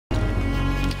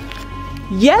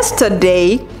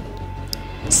Yesterday,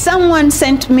 someone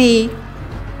sent me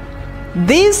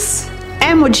this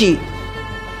emoji.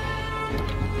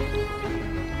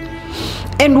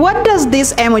 And what does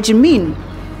this emoji mean?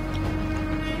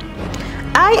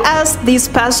 I asked this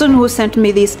person who sent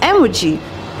me this emoji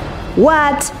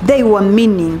what they were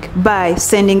meaning by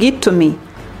sending it to me.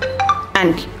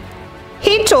 And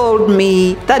he told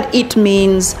me that it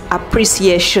means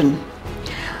appreciation.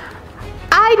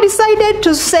 I decided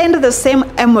to send the same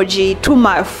emoji to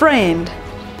my friend,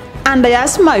 and I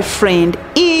asked my friend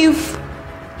if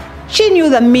she knew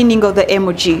the meaning of the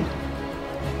emoji,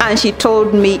 and she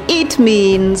told me it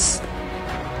means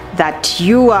that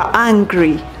you are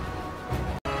angry.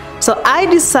 So I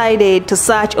decided to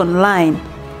search online,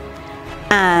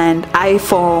 and I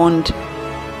found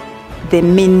the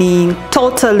meaning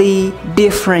totally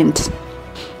different.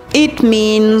 It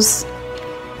means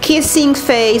kissing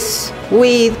face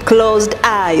with closed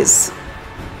eyes.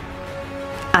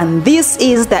 And this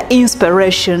is the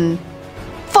inspiration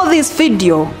for this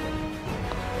video.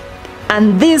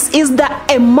 And this is the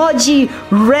Emoji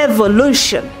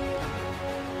Revolution.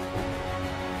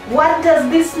 What does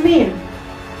this mean?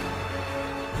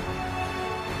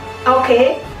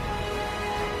 Okay.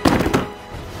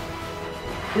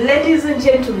 Ladies and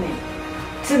gentlemen,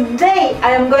 today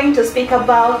I am going to speak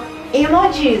about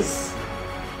emojis.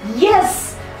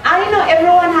 Yes, I know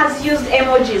everyone has used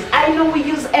emojis. I know we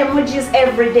use emojis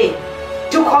every day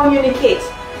to communicate.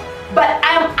 But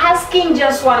I'm asking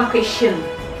just one question.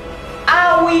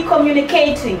 Are we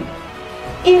communicating?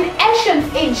 In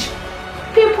ancient Egypt,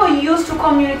 people used to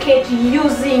communicate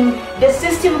using the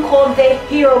system called the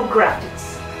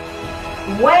hieroglyphs,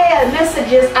 where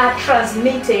messages are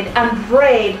transmitted and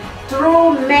read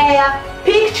through mere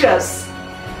pictures.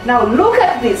 Now look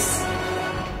at this.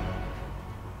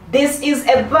 This is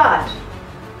a bird,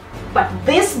 but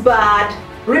this bird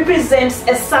represents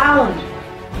a sound.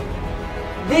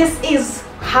 This is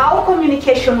how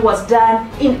communication was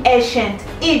done in ancient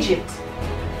Egypt.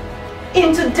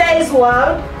 In today's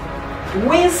world,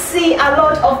 we see a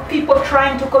lot of people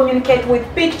trying to communicate with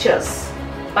pictures.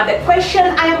 But the question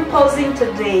I am posing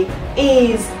today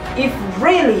is if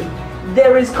really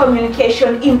there is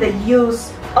communication in the use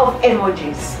of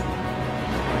emojis.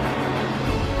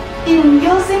 In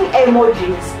using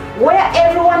emojis, where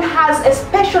everyone has a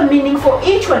special meaning for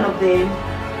each one of them,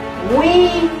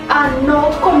 we are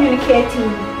not communicating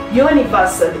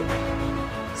universally.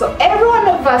 So every one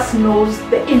of us knows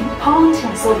the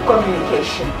importance of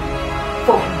communication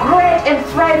for great and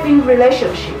thriving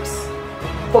relationships,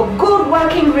 for good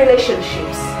working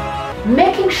relationships,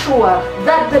 making sure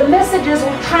that the messages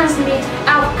we transmit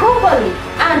are properly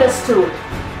understood.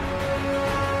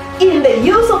 In the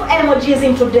use of emojis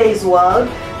in today's world,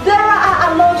 there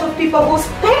are a lot of people who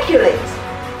speculate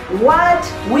what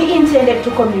we intended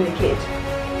to communicate.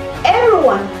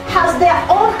 Everyone has their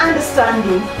own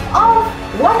understanding of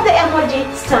what the emoji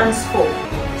stands for.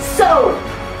 So,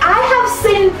 I have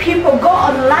seen people go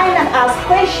online and ask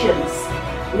questions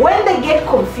when they get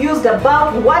confused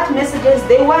about what messages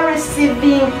they were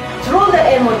receiving through the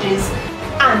emojis.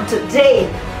 And today,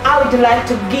 I would like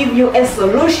to give you a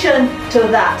solution to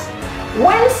that.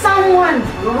 When someone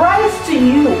writes to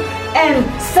you and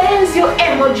sends you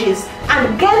emojis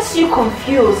and gets you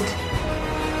confused,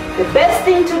 the best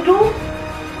thing to do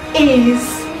is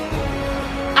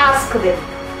ask them,